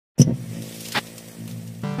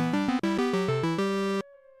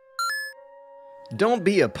Don't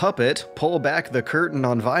Be a Puppet, Pull Back the Curtain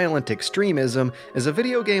on Violent Extremism is a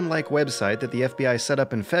video game-like website that the FBI set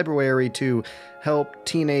up in February to help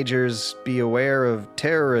teenagers be aware of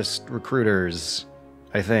terrorist recruiters,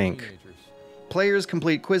 I think. Players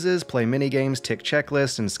complete quizzes, play minigames, tick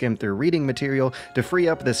checklists, and skim through reading material to free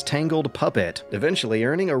up this tangled puppet, eventually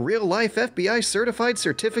earning a real-life FBI-certified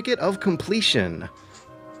certificate of completion.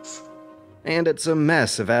 And it's a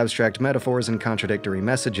mess of abstract metaphors and contradictory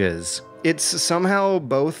messages. It's somehow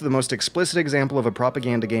both the most explicit example of a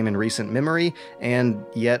propaganda game in recent memory, and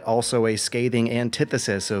yet also a scathing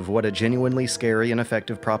antithesis of what a genuinely scary and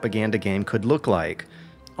effective propaganda game could look like.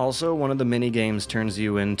 Also, one of the minigames turns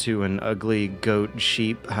you into an ugly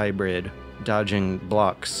goat-sheep hybrid, dodging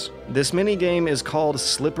blocks. This minigame is called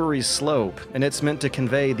Slippery Slope, and it's meant to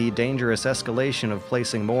convey the dangerous escalation of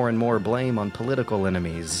placing more and more blame on political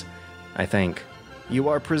enemies, I think. You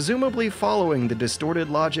are presumably following the distorted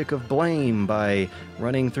logic of blame by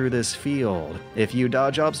running through this field. If you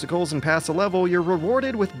dodge obstacles and pass a level, you're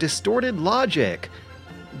rewarded with distorted logic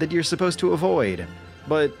that you're supposed to avoid.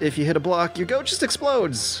 But if you hit a block, your goat just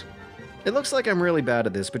explodes. It looks like I'm really bad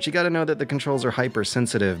at this, but you gotta know that the controls are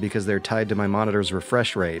hypersensitive because they're tied to my monitor's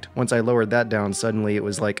refresh rate. Once I lowered that down, suddenly it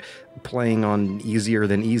was like playing on easier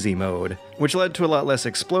than easy mode, which led to a lot less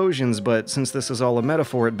explosions, but since this is all a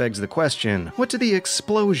metaphor, it begs the question, what do the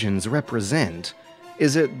explosions represent?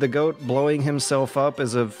 Is it the goat blowing himself up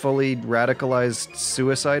as a fully radicalized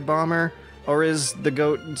suicide bomber? Or is the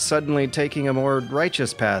goat suddenly taking a more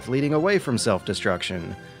righteous path, leading away from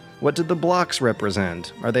self-destruction? What did the blocks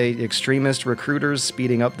represent? Are they extremist recruiters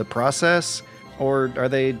speeding up the process? Or are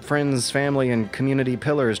they friends, family, and community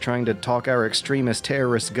pillars trying to talk our extremist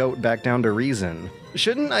terrorist goat back down to reason?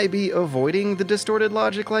 Shouldn't I be avoiding the distorted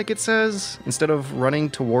logic like it says, instead of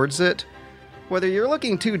running towards it? Whether you're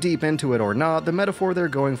looking too deep into it or not, the metaphor they're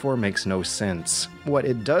going for makes no sense. What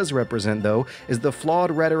it does represent, though, is the flawed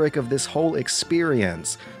rhetoric of this whole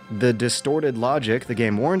experience. The distorted logic the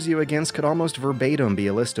game warns you against could almost verbatim be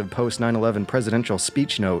a list of post-9/11 presidential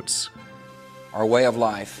speech notes. Our way of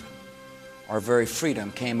life, our very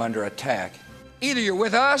freedom came under attack. Either you're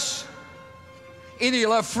with us, either you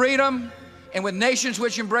love freedom and with nations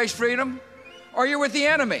which embrace freedom, or you're with the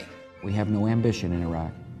enemy. We have no ambition in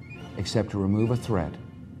Iraq except to remove a threat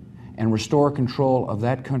and restore control of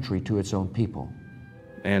that country to its own people.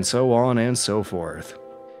 And so on and so forth.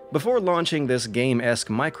 Before launching this game-esque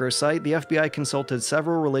microsite, the FBI consulted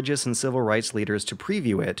several religious and civil rights leaders to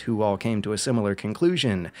preview it, who all came to a similar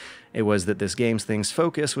conclusion. It was that this game's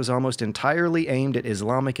focus was almost entirely aimed at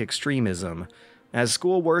Islamic extremism. As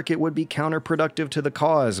schoolwork, it would be counterproductive to the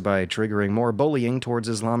cause by triggering more bullying towards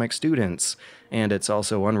Islamic students, and it's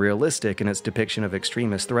also unrealistic in its depiction of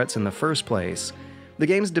extremist threats in the first place. The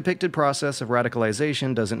game's depicted process of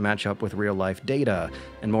radicalization doesn't match up with real-life data,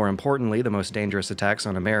 and more importantly, the most dangerous attacks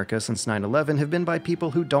on America since 9/11 have been by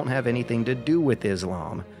people who don't have anything to do with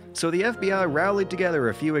Islam. So the FBI rallied together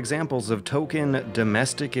a few examples of token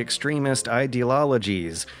domestic extremist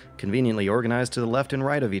ideologies, conveniently organized to the left and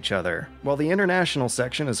right of each other. While the international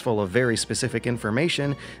section is full of very specific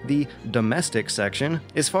information, the domestic section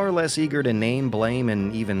is far less eager to name, blame,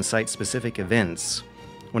 and even cite specific events.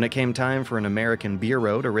 When it came time for an American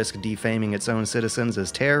bureau to risk defaming its own citizens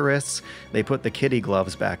as terrorists, they put the kitty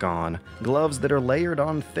gloves back on. Gloves that are layered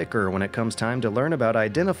on thicker when it comes time to learn about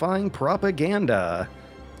identifying propaganda.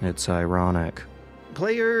 It's ironic.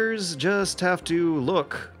 Players just have to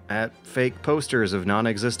look at fake posters of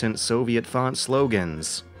non-existent Soviet font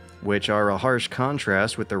slogans, which are a harsh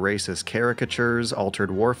contrast with the racist caricatures, altered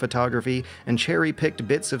war photography, and cherry-picked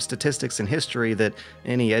bits of statistics and history that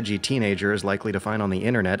any edgy teenager is likely to find on the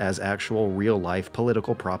internet as actual real-life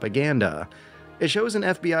political propaganda. It shows an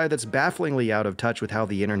FBI that's bafflingly out of touch with how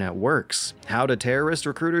the internet works. How do terrorist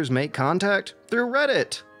recruiters make contact? Through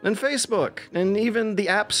Reddit, and Facebook, and even the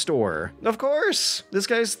App Store. Of course! This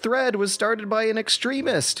guy's thread was started by an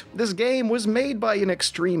extremist. This game was made by an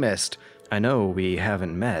extremist. I know we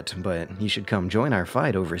haven't met, but you should come join our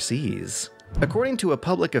fight overseas. According to a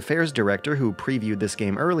public affairs director who previewed this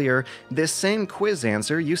game earlier, this same quiz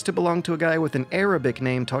answer used to belong to a guy with an Arabic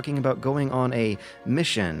name talking about going on a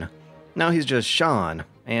mission. Now he's just Sean,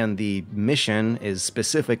 and the mission is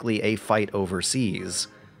specifically a fight overseas.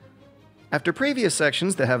 After previous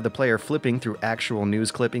sections that have the player flipping through actual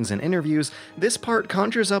news clippings and interviews, this part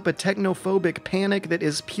conjures up a technophobic panic that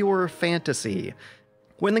is pure fantasy.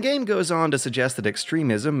 When the game goes on to suggest that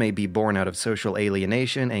extremism may be born out of social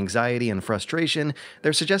alienation, anxiety, and frustration,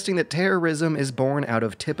 they're suggesting that terrorism is born out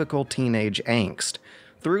of typical teenage angst.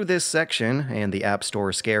 Through this section, and the App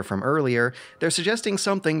Store scare from earlier, they're suggesting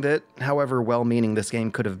something that, however well-meaning this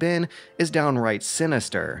game could have been, is downright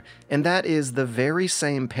sinister, and that is the very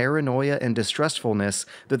same paranoia and distrustfulness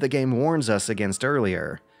that the game warns us against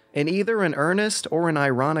earlier. And either an earnest or an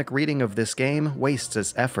ironic reading of this game wastes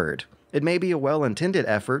its effort. It may be a well-intended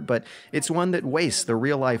effort, but it's one that wastes the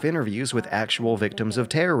real-life interviews with actual victims of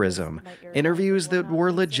terrorism. Interviews that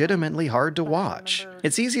were legitimately hard to watch.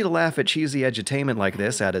 It's easy to laugh at cheesy edutainment like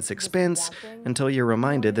this at its expense, until you're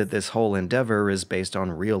reminded that this whole endeavor is based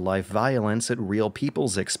on real-life violence at real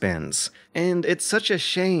people's expense. And it's such a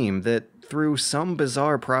shame that through some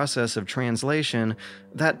bizarre process of translation,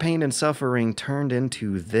 that pain and suffering turned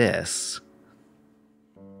into this.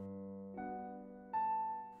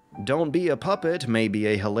 Don't Be a Puppet may be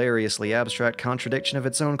a hilariously abstract contradiction of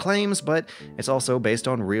its own claims, but it's also based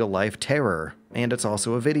on real-life terror, and it's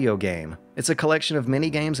also a video game. It's a collection of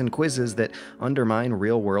mini-games and quizzes that undermine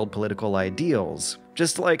real-world political ideals,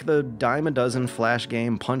 just like the dime a dozen Flash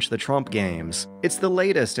game Punch the Trump games. It's the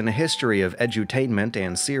latest in a history of edutainment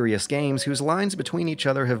and serious games whose lines between each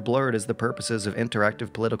other have blurred as the purposes of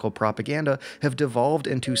interactive political propaganda have devolved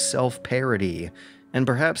into self-parody. And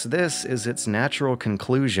perhaps this is its natural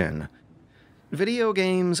conclusion. Video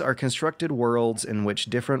games are constructed worlds in which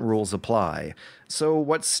different rules apply, so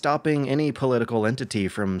what's stopping any political entity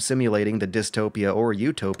from simulating the dystopia or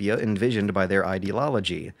utopia envisioned by their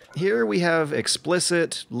ideology? Here we have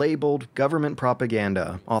explicit, labeled government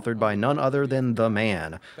propaganda, authored by none other than the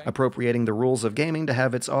man, appropriating the rules of gaming to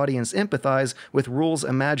have its audience empathize with rules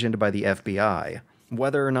imagined by the FBI.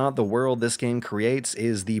 Whether or not the world this game creates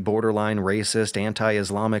is the borderline racist,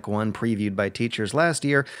 anti-Islamic one previewed by teachers last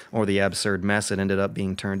year, or the absurd mess it ended up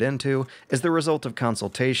being turned into, is the result of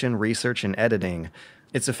consultation, research, and editing.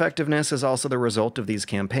 Its effectiveness is also the result of these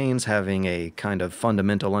campaigns having a kind of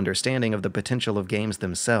fundamental understanding of the potential of games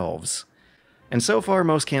themselves. And so far,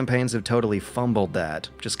 most campaigns have totally fumbled that,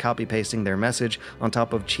 just copy-pasting their message on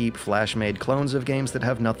top of cheap, Flash-made clones of games that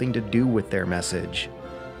have nothing to do with their message.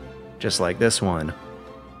 Just like this one.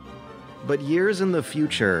 But years in the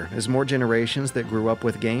future, as more generations that grew up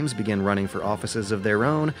with games begin running for offices of their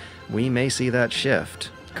own, we may see that shift.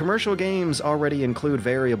 Commercial games already include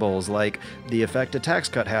variables like the effect a tax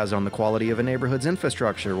cut has on the quality of a neighborhood's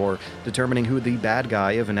infrastructure, or determining who the bad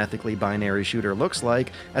guy of an ethically binary shooter looks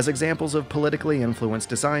like, as examples of politically influenced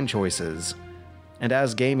design choices. And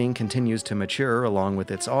as gaming continues to mature along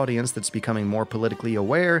with its audience that's becoming more politically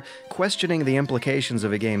aware, questioning the implications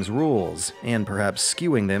of a game's rules, and perhaps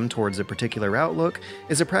skewing them towards a particular outlook,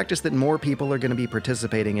 is a practice that more people are going to be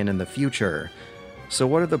participating in the future. So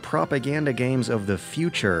what are the propaganda games of the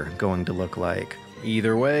future going to look like?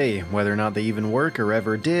 Either way, whether or not they even work or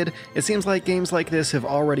ever did, it seems like games like this have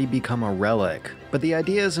already become a relic. But the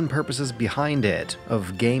ideas and purposes behind it,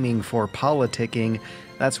 of gaming for politicking,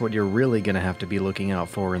 that's what you're really going to have to be looking out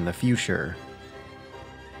for in the future.